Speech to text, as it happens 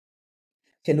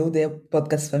Hello there,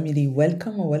 podcast family.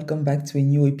 Welcome or welcome back to a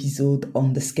new episode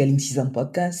on the Scaling Season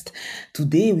podcast.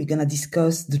 Today, we're going to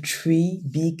discuss the three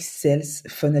big sales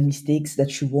funnel mistakes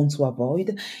that you want to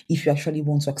avoid if you actually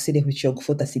want to accelerate your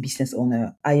growth as a business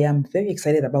owner. I am very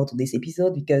excited about today's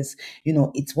episode because,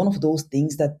 it's one of those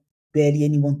things that barely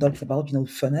anyone talks about,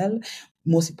 funnel.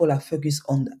 Most people are focused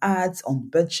on the ads, on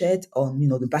budget, on,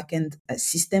 the back-end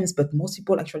systems, but most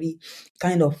people actually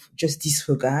kind of just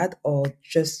disregard or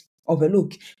just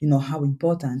overlook, how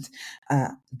important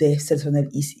the sales funnel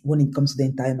is when it comes to the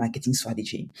entire marketing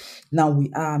strategy. Now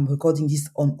we are recording this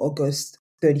on August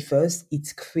 31st.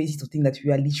 It's crazy to think that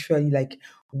we are literally like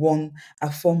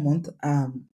 4 month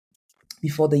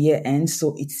before the year ends.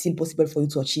 So it's still possible for you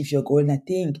to achieve your goal. And I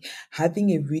think having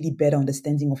a really better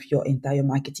understanding of your entire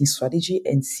marketing strategy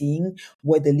and seeing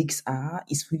where the leaks are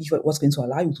is really what's going to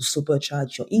allow you to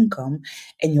supercharge your income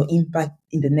and your impact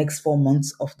in the next 4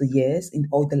 months of the years, in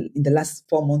the last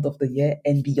 4 months of the year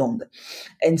and beyond.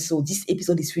 And so this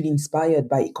episode is really inspired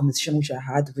by a conversation which I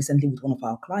had recently with one of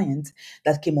our clients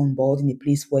that came on board in a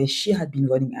place where she had been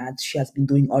running ads. She has been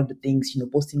doing all the things,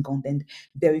 posting content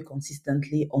very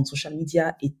consistently on social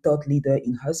media, a thought leader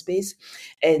in her space.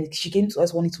 And she came to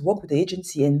us wanting to work with the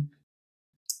agency and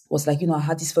was like, I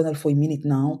had this funnel for a minute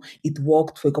now. It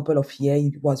worked for a couple of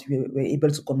years. We were able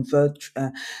to convert,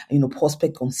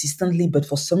 prospect consistently. But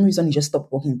for some reason, it just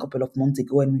stopped working a couple of months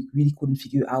ago, and we really couldn't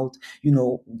figure out,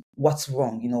 what's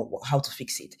wrong, how to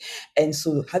fix it. And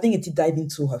so, having a deep dive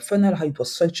into her funnel, how it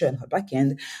was structured, and her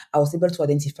backend, I was able to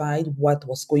identify what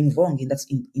was going wrong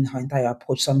in her entire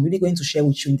approach. So I'm really going to share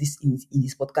with you in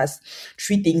this podcast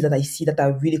three things that I see that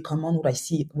are really common, that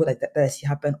I see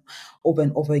happen over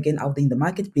and over again out there in the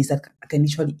marketplace that can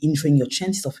literally influence your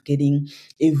chances of getting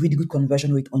a really good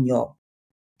conversion rate on your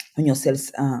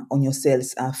sales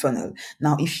funnel.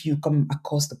 Now, if you come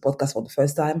across the podcast for the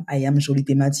first time, I am Jolie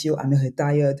Dematio. I'm a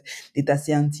retired data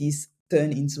scientist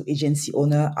turned into agency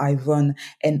owner. I run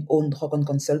and own Dragon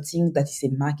Consulting. That is a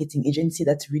marketing agency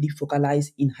that really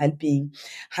focuses in helping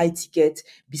high ticket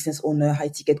business owner, high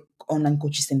ticket online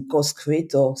coaches and course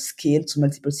creators scale to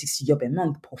multiple 6 figures per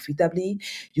month profitably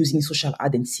using social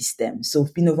ad and system. So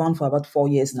I've been around for about 4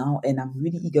 years now, and I'm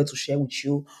really eager to share with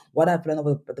you what I've learned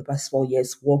over the past 4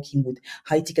 years working with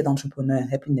high ticket entrepreneurs,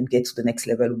 helping them get to the next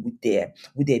level with their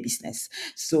business.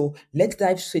 So let's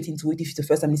dive straight into it. If it's the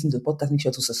first time listening to the podcast, make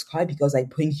sure to subscribe because I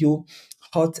bring you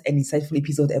hot and insightful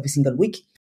episode every single week.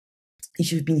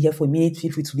 If you've been here for a minute,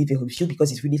 feel free to leave a review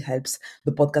because it really helps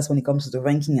the podcast when it comes to the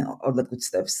ranking and all that good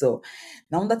stuff. So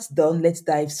now that's done, let's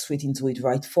dive straight into it,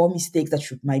 right? 4 mistakes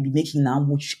that you might be making now,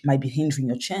 which might be hindering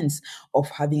your chance of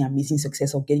having amazing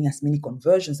success or getting as many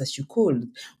conversions as you could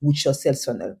with your sales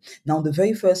funnel. Now, the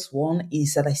very first one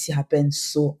is that I see happen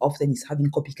so often is having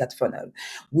copycat funnel,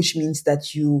 which means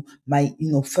that you might,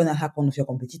 funnel hack one of your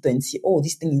competitor and see, oh,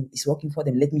 this thing is working for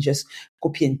them. Let me just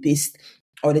copy and paste,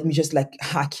 or let me just like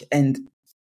hack and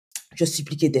just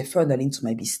duplicate their funnel into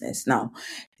my business. Now,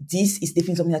 this is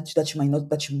definitely something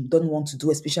that you don't want to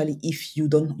do, especially if you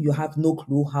have no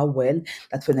clue how well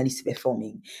that funnel is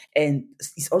performing. And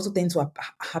it's also tends to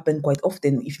happen quite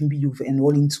often if maybe you've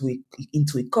enrolled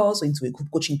into a course or into a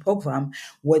group coaching program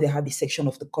where they have a section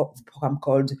of the program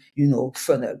called,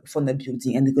 funnel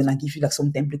building, and they're gonna give you like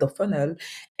some template of funnel,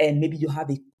 and maybe you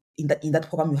have in that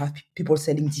program, you have people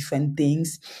selling different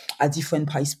things at different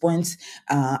price points,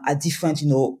 at different,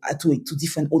 to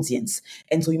different audience.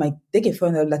 And so you might take a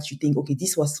funnel that you think, okay,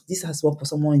 this has worked for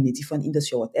someone in a different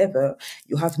industry or whatever.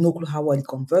 You have no clue how well it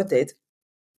converted,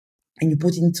 and you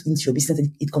put it into your business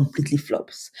and it completely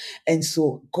flops. And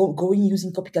so going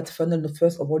using copycat funnel,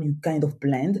 first of all, you kind of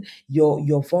blend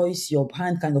your voice, your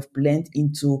brand kind of blend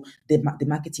into the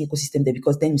marketing ecosystem there,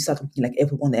 because then you start looking like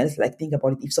everyone else. Like, think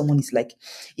about it.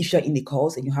 If you're in the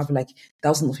course and you have like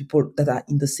thousands of people that are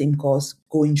in the same course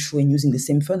going through and using the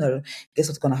same funnel, guess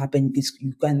what's going to happen is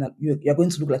you're going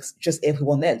to look like just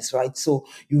everyone else, right? So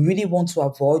you really want to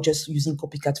avoid just using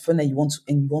copycat funnel. You want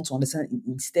to understand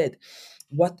instead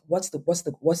what's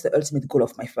the ultimate goal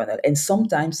of my funnel. And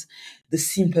sometimes the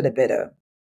simpler the better.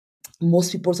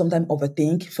 Most people sometimes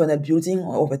overthink funnel building,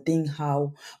 or overthink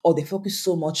or they focus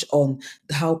so much on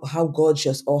how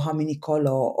gorgeous, or how many color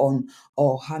on,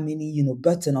 or how many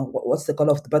button, or what's the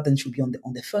color of the button should be on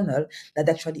the funnel, that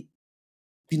actually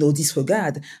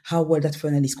disregard how well that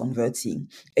funnel is converting,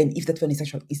 and if that funnel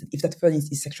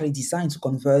is actually designed to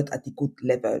convert at a good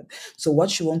level. So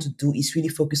what you want to do is really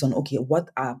focus on, okay,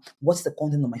 what's the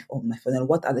content of my funnel?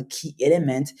 What are the key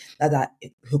elements that are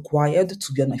required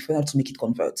to be on my funnel to make it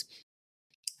convert?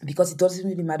 because it doesn't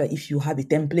really matter if you have a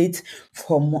template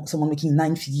from someone making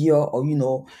 9 figure or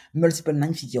multiple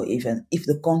 9 figure, even if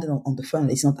the content on the funnel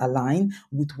is not aligned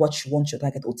with what you want your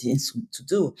target audience to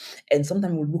do. And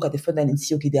sometimes we'll look at the funnel and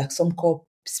see, okay, there are some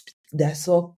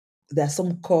there are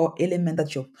some core element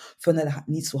that your funnel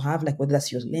needs to have, like whether that's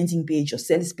your landing page, your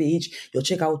sales page, your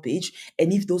checkout page.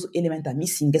 And if those elements are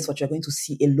missing, guess what? You're going to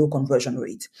see a low conversion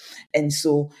rate. And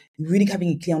so really having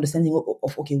a clear understanding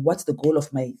of okay, what's the goal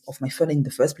of my funnel in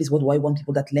the first place? What do I want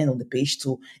people that land on the page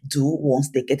to do once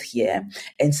they get here?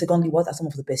 And secondly, what are some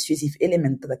of the persuasive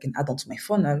elements that I can add onto my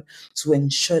funnel to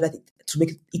ensure that to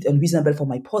make it unreasonable for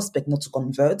my prospect not to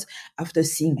convert after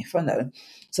seeing my funnel?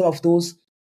 Some of those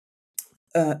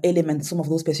some of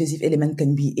those persuasive elements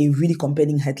can be a really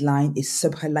compelling headline, a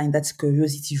sub-headline that's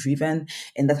curiosity-driven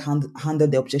and that handle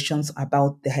the objections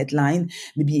about the headline,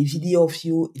 maybe a video of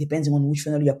you, depending on which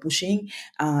funnel you're pushing,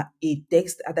 a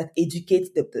text that educates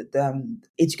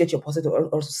educate your prospect, or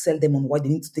also sell them on why they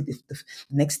need to take the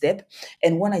next step.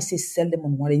 And when I say sell them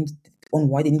on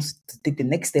why they need to take the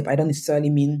next step, I don't necessarily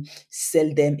mean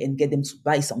sell them and get them to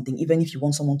buy something. Even if you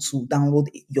want someone to download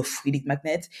your free lead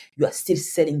magnet, you are still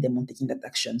selling them on taking that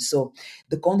action. So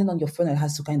the content on your funnel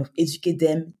has to kind of educate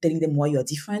them, telling them why you are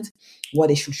different, why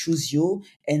they should choose you,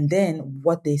 and then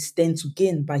what they stand to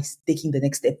gain by taking the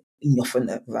next step in your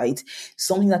funnel, right?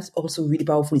 Something that's also really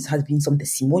powerful is having some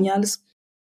testimonials.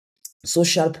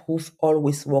 Social proof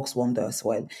always works wonder as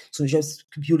well. So just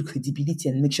build credibility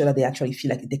and make sure that they actually feel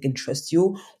like they can trust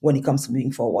you when it comes to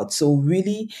moving forward. So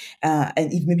really,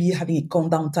 and if maybe having a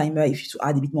countdown timer, if you to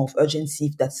add a bit more of urgency,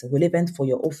 if that's relevant for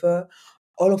your offer,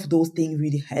 all of those things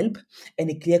really help,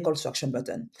 and a clear call to action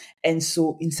button. And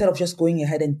so instead of just going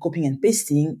ahead and copying and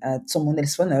pasting someone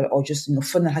else's funnel, or just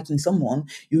funnel hacking someone,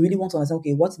 you really want to understand,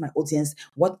 okay, what's my audience?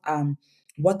 What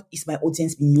is my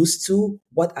audience being used to?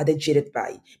 What are they jaded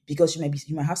by? Because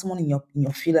you might have someone in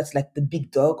your field that's like the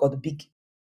big dog or the big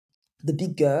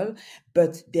girl,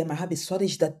 but they might have a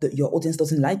strategy that your audience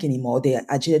doesn't like anymore. They are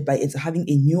agitated by it. Having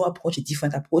a new approach, a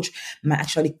different approach might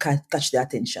actually catch their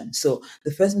attention. So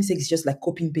the first mistake is just like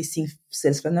copying, pasting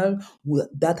sales funnel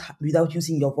without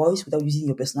using your voice, without using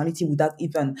your personality, without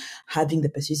even having the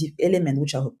persuasive element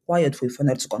which are required for a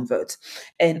funnel to convert.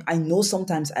 And I know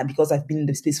sometimes, because I've been in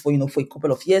the space for a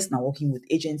couple of years now, working with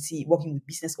agency, working with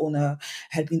business owner,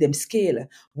 helping them scale.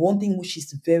 One thing which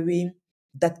is very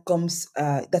that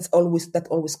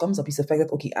always comes up is the fact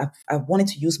that, okay, I've wanted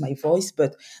to use my voice,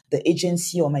 but the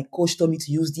agency or my coach told me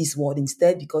to use this word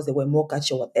instead because they were more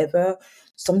catchy or whatever.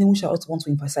 Something which I also want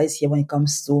to emphasize here when it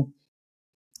comes to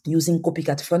using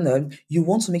copycat funnel, you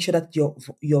want to make sure that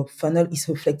your funnel is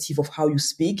reflective of how you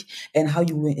speak and how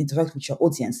you will interact with your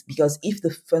audience. Because if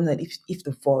if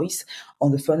the voice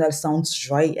on the funnel sounds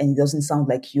dry and it doesn't sound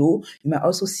like you might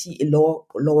also see a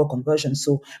lower conversion.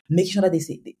 So make sure that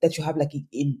that you have like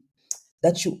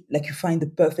you find the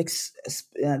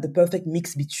perfect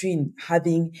mix between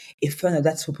having a funnel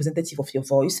that's representative of your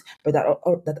voice, but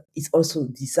that is also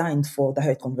designed for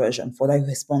direct conversion, for direct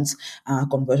response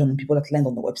conversion on people that land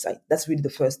on the website. That's really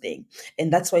the first thing,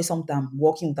 and that's why sometimes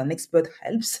working with an expert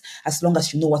helps, as long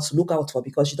as you know what to look out for,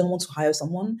 because you don't want to hire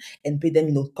someone and pay them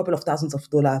a couple of thousands of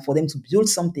dollars for them to build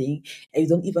something, and you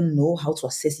don't even know how to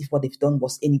assess if what they've done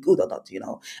was any good or not.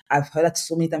 I've heard that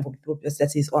so many times from people that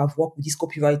says, "Oh, I've worked with this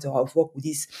copywriter, or I've worked with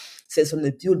this sales from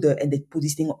the builder, and they put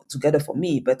this thing together for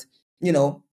me." But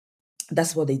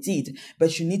that's what they did.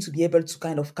 But you need to be able to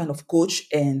kind of coach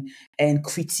and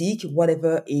critique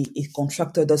whatever a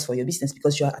contractor does for your business,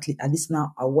 because you're at least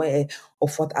now aware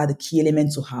of what are the key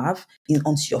elements to have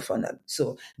onto your funnel.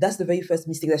 So that's the very first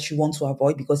mistake that you want to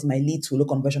avoid, because it might lead to low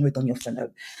conversion rate on your funnel.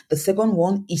 The second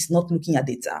one is not looking at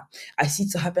data. I see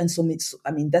it happen so much.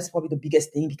 I mean, that's probably the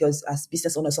biggest thing, because as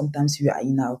business owners, sometimes we are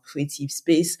in our creative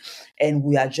space and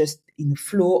we are just in the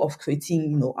flow of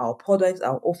creating, our products,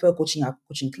 our offer, coaching our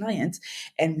coaching clients,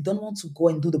 and we don't want to go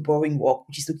and do the boring work,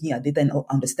 which is looking at data and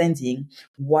understanding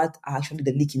what are actually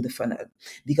the leak in the funnel.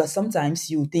 Because sometimes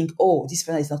you think, oh, this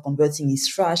funnel is not converting, it's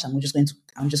trash, I'm just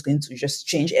going to just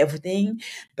change everything.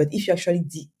 But if you actually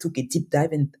took a deep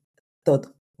dive and thought,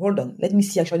 hold on, let me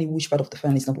see actually which part of the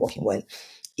funnel is not working well.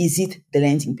 Is it the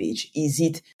landing page? Is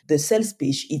it the sales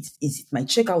page? Is it my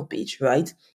checkout page,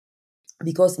 right?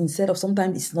 Because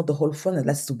sometimes it's not the whole funnel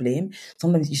that's to blame.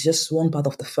 Sometimes it's just one part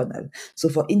of the funnel. So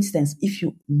for instance, if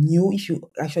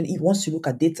once you look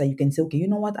at data, you can say, okay, you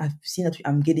know what? I've seen that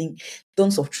I'm getting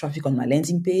tons of traffic on my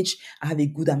landing page. I have a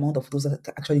good amount of those that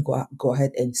actually go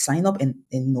ahead and sign up and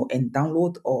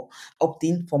download or opt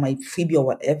in for my freebie or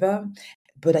whatever.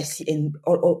 But I see, and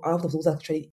all out of those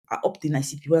actually opt-in, I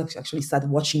see people actually start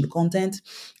watching the content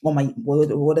on my,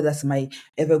 whether that's my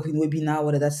evergreen webinar,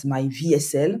 whether that's my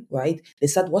VSL, right? They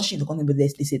start watching the content, but they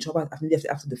say drop out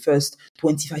after the first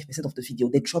 25% of the video.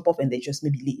 They drop off and they just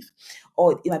maybe leave.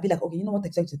 Or it might be like, okay, you know what,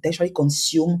 exactly, they actually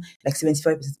consume like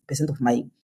 75% of my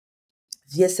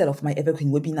VSL of my evergreen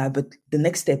webinar, but the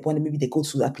next step, when maybe they go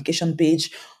to the application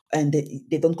page and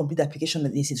they don't complete the application,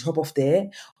 and they see drop off there,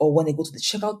 or when they go to the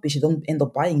checkout page, they don't end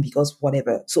up buying because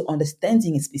whatever. So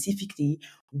understanding specifically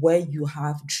where you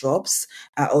have drops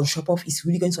or drop off is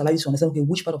really going to allow you to understand, okay,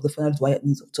 which part of the funnel do I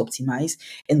need to optimize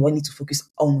and what I need to focus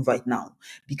on right now.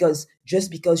 Because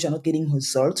just because you're not getting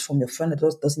results from your funnel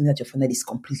doesn't mean that your funnel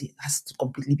has to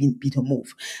completely be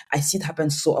removed. I see it happen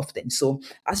so often. So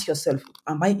ask yourself,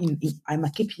 are my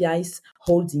KPIs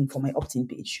holding for my opt-in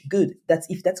page? Good.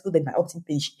 If that's good, then my opt-in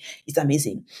page is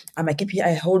amazing. Are my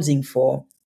KPI holding for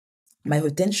my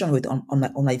retention rate on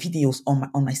my videos on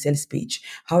my sales page?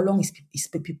 How long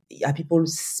are people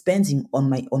spending on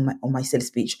my sales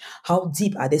page? How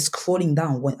deep are they scrolling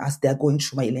down as they're going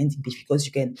through my landing page? Because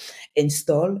you can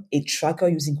install a tracker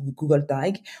using Google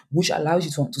Tag, which allows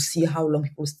you to see how long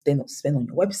people spend on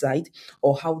your website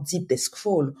or how deep they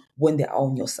scroll when they are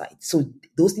on your site. So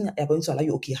those things are going to allow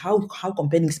you, okay, how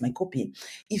compelling is my copy?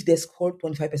 If they scroll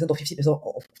 25% or 50%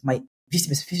 of my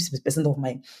 50% of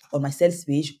on my sales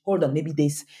page, hold on, I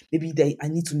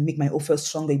need to make my offer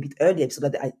stronger a bit earlier so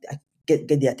that I get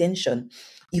the attention.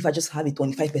 If I just have a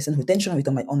 25% retention rate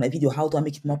on my video, how do I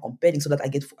make it more compelling so that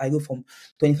I go from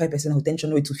 25%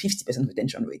 retention rate to 50%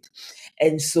 retention rate?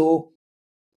 And so,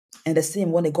 and the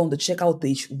same when they go on the checkout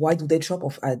page, why do they drop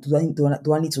off? Do I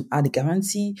need to add a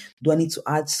guarantee? Do I need to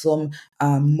add some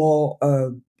more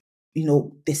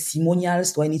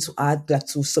testimonials? Do I need to add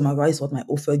to summarize what my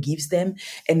offer gives them?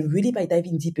 And really, by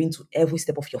diving deep into every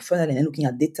step of your funnel and then looking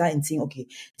at data and saying, okay,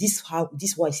 this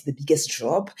is why I see the biggest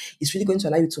drop, it's really going to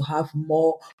allow you to have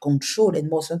more control and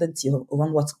more certainty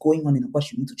around what's going on and what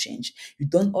you need to change. You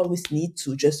don't always need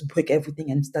to just break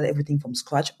everything and start everything from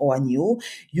scratch or anew.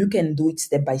 You can do it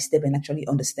step by step and actually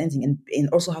understanding and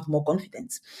also have more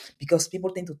confidence, because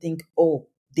people tend to think, oh,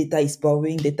 data is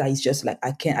boring. Data is just like,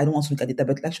 I don't want to look at data,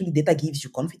 but actually data gives you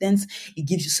confidence. It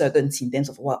gives you certainty in terms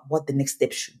of what the next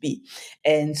step should be.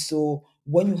 And so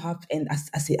when you have, and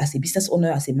as a business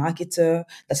owner, as a marketer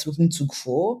that's looking to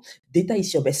grow, data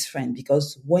is your best friend,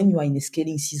 because when you are in a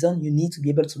scaling season, you need to be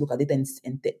able to look at data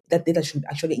and that data should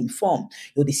actually inform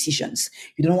your decisions.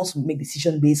 You don't want to make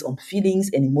decisions based on feelings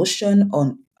and emotion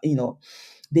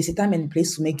there's a time and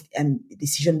place to make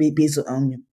decision based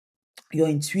on your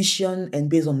intuition and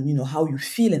based on how you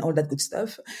feel and all that good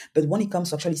stuff. But when it comes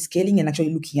to actually scaling and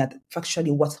actually looking at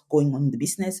factually what's going on in the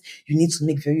business, you need to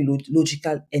make very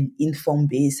logical and informed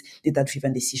based data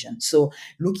driven decisions. So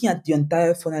looking at the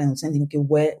entire funnel and understanding, okay,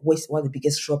 where the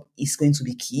biggest drop is going to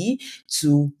be key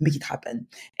to make it happen.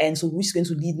 And so which is going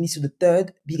to lead me to the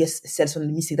third biggest sales funnel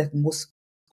mistake that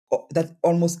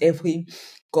almost every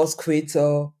course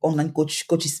creator, online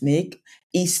coaches make,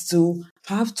 is to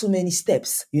have too many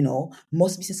steps.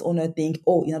 Most business owners think,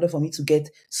 oh, in order for me to get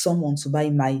someone to buy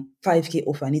my 5K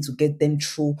offer, I need to get them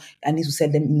through. I need to sell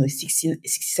them, a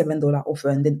 $67 offer,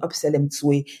 and then upsell them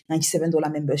to a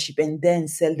 $97 membership, and then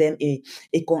sell them ask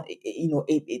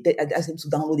them to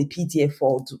download a PDF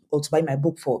or to buy my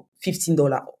book for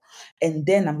 $15. And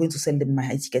then I'm going to send them my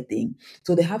high ticket thing.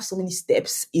 So they have so many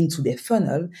steps into their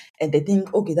funnel, and they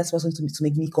think, okay, that's what's going to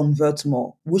make me convert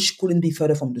more, which couldn't be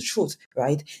further from the truth,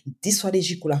 right? This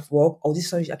strategy could have worked, or this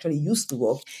strategy actually used to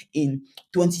work in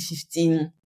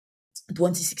 2016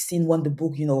 when the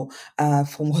book,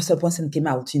 from Russell Brunson came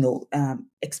out,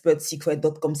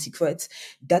 expertsecret.com secrets.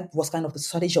 That was kind of the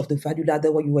strategy of the value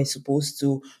ladder, where you were supposed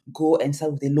to go and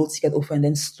start with a low ticket offer and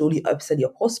then slowly upsell your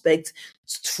prospect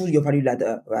through your value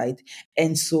ladder, right?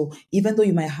 And so even though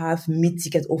you might have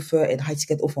mid-ticket offer and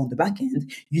high-ticket offer on the back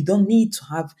end, you don't need to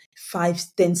have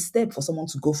 5-10 steps for someone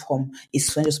to go from a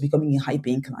stranger to becoming a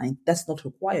high-paying client. That's not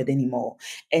required anymore.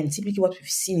 And typically what we've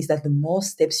seen is that the more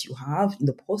steps you have in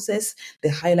the process, the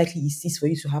higher likely it is for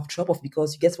you to have drop-off,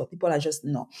 because guess what? People are just,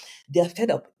 they're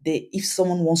fed up. If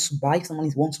someone wants to buy, if someone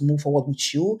wants to move forward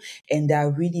with you, and they are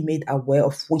really made aware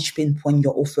of which pain point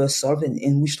your offer solves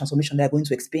and which transformation they're going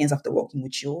to experience after working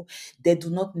with you, they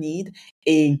do not need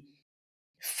a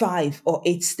 5 or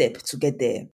 8 step to get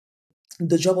there.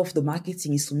 The job of the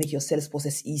marketing is to make your sales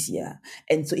process easier.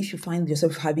 And so if you find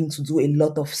yourself having to do a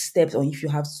lot of steps, or if you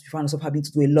find yourself having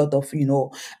to do a lot of,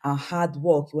 hard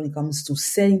work when it comes to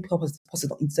selling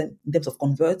possible in terms of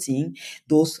converting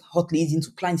those hot leads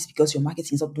into clients, because your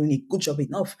marketing is not doing a good job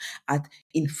enough at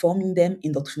informing them,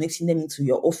 indoctrinating them into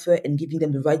your offer, and giving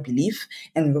them the right belief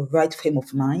and the right frame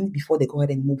of mind before they go ahead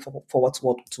and move forward to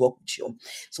work with you.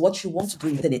 So what you want to do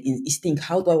is think,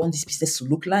 how do I want this business to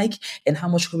look like, and how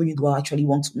much revenue do I actually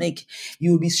want to make?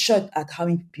 You will be shocked at how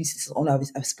many business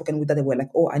owners I've spoken with that they were like,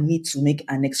 oh, I need to make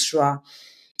an extra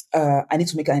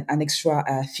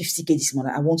 50K this month.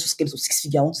 I want to scale to 6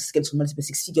 figure. I want to scale to multiple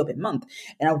 6 figure per month.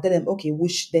 And I'll tell them, okay,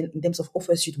 which then in terms of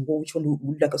offers you to go, which one would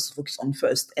you like us to focus on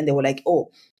first? And they were like, oh,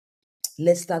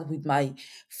 let's start with my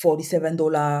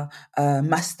 $47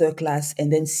 masterclass,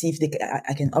 and then see if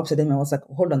I can upsell them. I was like,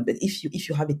 hold on, but if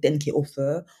you have a 10K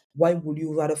offer, why would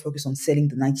you rather focus on selling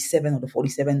the 97 or the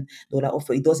 $47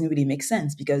 offer? It doesn't really make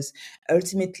sense, because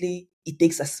ultimately it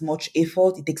takes as much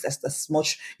effort, it takes as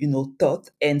much, thought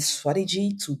and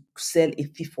strategy to sell a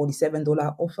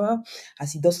 $47 offer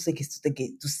as it does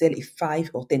to sell a 5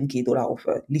 or 10K dollar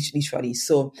offer, literally.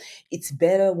 So it's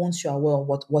better once you're aware of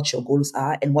what your goals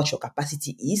are and what your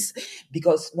capacity is.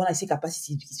 Because when I say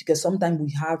capacity, it's because sometimes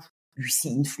we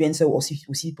see influencers or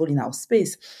we see people in our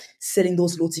space selling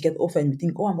those low ticket offer, and we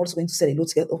think, oh, I'm also going to sell a low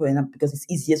ticket offer because it's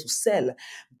easier to sell.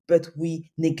 But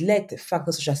we neglect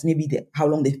factors such as maybe how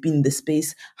long they've been in the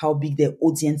space, how big their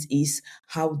audience is,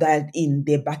 how dialed in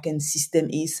their backend system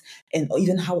is, and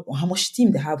even how much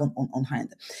team they have on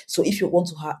hand. So if you want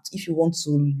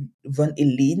to run a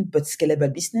lean but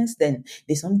scalable business, then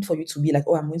there's no need for you to be like,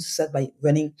 oh, I'm going to start by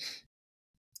running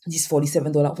this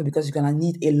 $47 offer, because you're gonna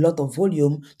need a lot of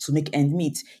volume to make end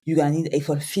meet. You're gonna need a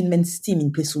fulfillment team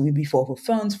in place, so maybe for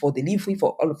funds, for delivery,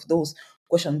 for all of those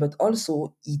questions. But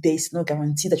also, there is no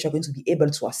guarantee that you're going to be able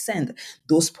to ascend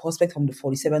those prospects from the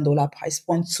 $47 price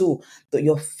point to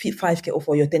your 5K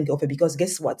offer, your 10K offer. Because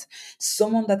guess what?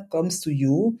 Someone that comes to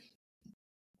you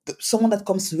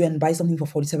and buys something for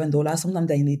 $47, sometimes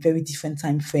they're in a very different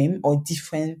time frame or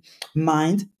different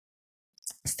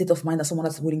state of mind as someone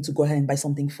that's willing to go ahead and buy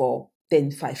something for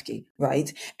 5K,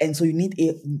 right? And so you need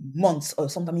a months or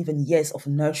sometimes even years of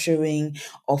nurturing,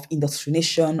 of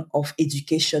indoctrination, of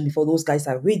education before those guys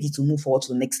are ready to move forward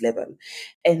to the next level.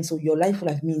 And so your life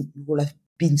will have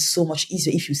been so much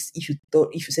easier if you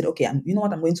said, okay, you know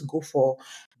what, I'm going to go for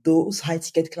those high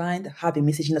ticket clients, have a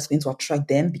messaging that's going to attract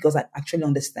them, because I actually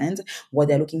understand what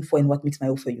they're looking for and what makes my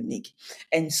offer unique.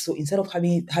 And so instead of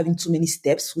having too many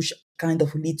steps, which kind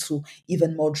of lead to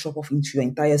even more drop off into your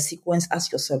entire sequence,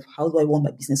 ask yourself, how do I want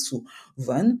my business to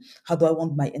run? How do I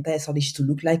want my entire strategy to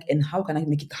look like? And how can I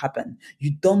make it happen?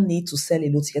 You don't need to sell a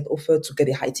low ticket offer to get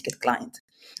a high ticket client.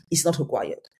 It's not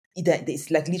required. It's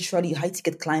like literally high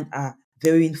ticket clients are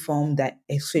very informed, that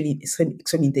extremely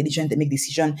intelligent. They make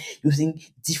decisions using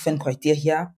different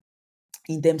criteria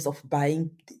in terms of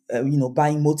buying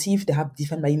motive. They have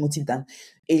different buying motive than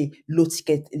a low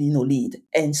ticket, lead.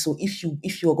 And so if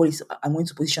your goal is, I'm going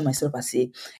to position myself as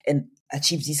and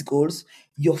achieve these goals,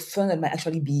 your funnel might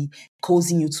actually be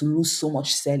causing you to lose so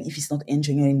much sale if it's not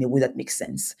engineered in a way that makes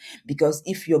sense. Because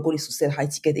if your goal is to sell high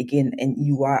ticket again, and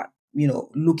you are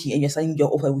looking and you're selling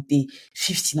your offer with a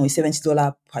 $15 or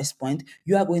 $70 price point,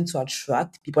 you are going to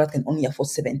attract people that can only afford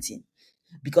 17.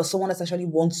 Because someone that actually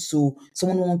an entrepreneur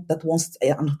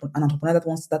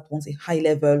that wants a high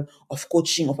level of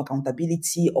coaching, of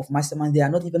accountability, of mastermind, they are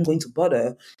not even going to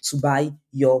bother to buy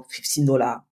your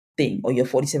 $15 thing or your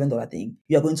 $47 thing.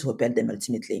 You are going to repel them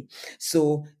ultimately.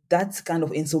 So that's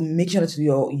and so make sure that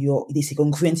there's a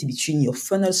congruency between your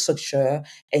funnel structure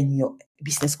and your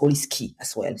business goal is key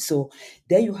as well. So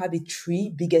there you have the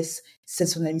 3 biggest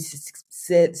self-funnel mistakes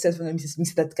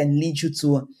that can lead you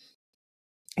to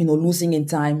losing in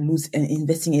time,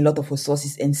 investing a lot of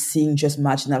resources and seeing just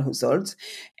marginal results.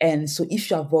 And so if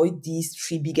you avoid these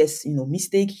 3 biggest,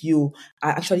 mistakes, you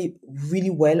are actually really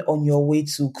well on your way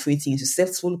to creating a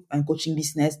successful and coaching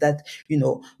business that,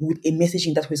 with a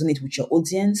messaging that resonates with your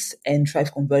audience and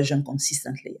drive conversion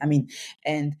consistently.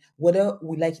 And whether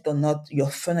we like it or not, your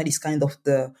funnel is kind of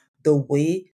the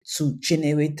way to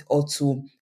generate or to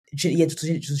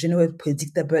generate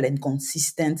predictable and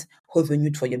consistent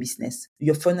revenue for your business.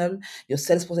 Your funnel, your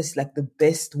sales process is like the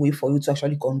best way for you to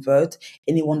actually convert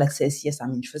anyone that says, yes,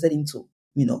 I'm interested into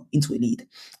a lead.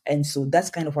 And so that's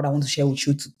kind of what I want to share with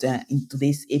you in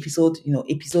today's episode.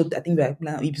 I think we're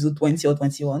planning episode 20 or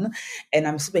 21. And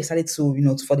I'm super excited for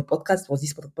the podcast, for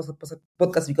this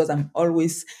podcast, because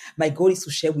my goal is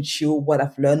to share with you what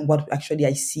I've learned, what actually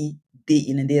I see day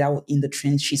in and day out in the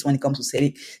trenches when it comes to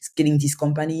scaling this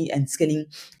company and scaling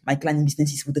my client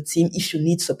businesses with the team. If you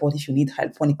need support, if you need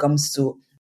help when it comes to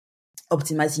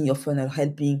optimizing your funnel,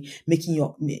 helping making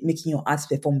your ads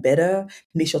perform better,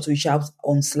 make sure to reach out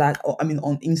on Slack or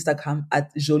on Instagram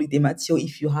at Jolie Dematio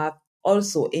if you have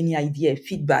also any idea,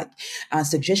 feedback, and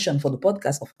suggestion for the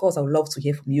podcast. Of course, I would love to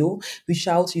hear from you. Reach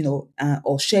out,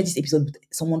 or share this episode with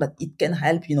someone that it can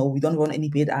help. We don't run any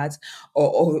paid ads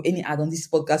or any ad on this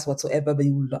podcast whatsoever, but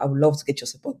I would love to get your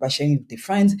support by sharing with the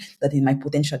friends that it might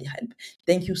potentially help.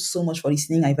 Thank you so much for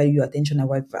listening. I value your attention.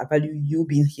 I value you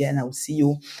being here, and I will see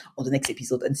you on the next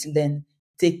episode. Until then,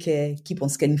 take care, keep on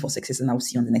scaling for success, and I will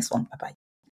see you on the next one. Bye bye.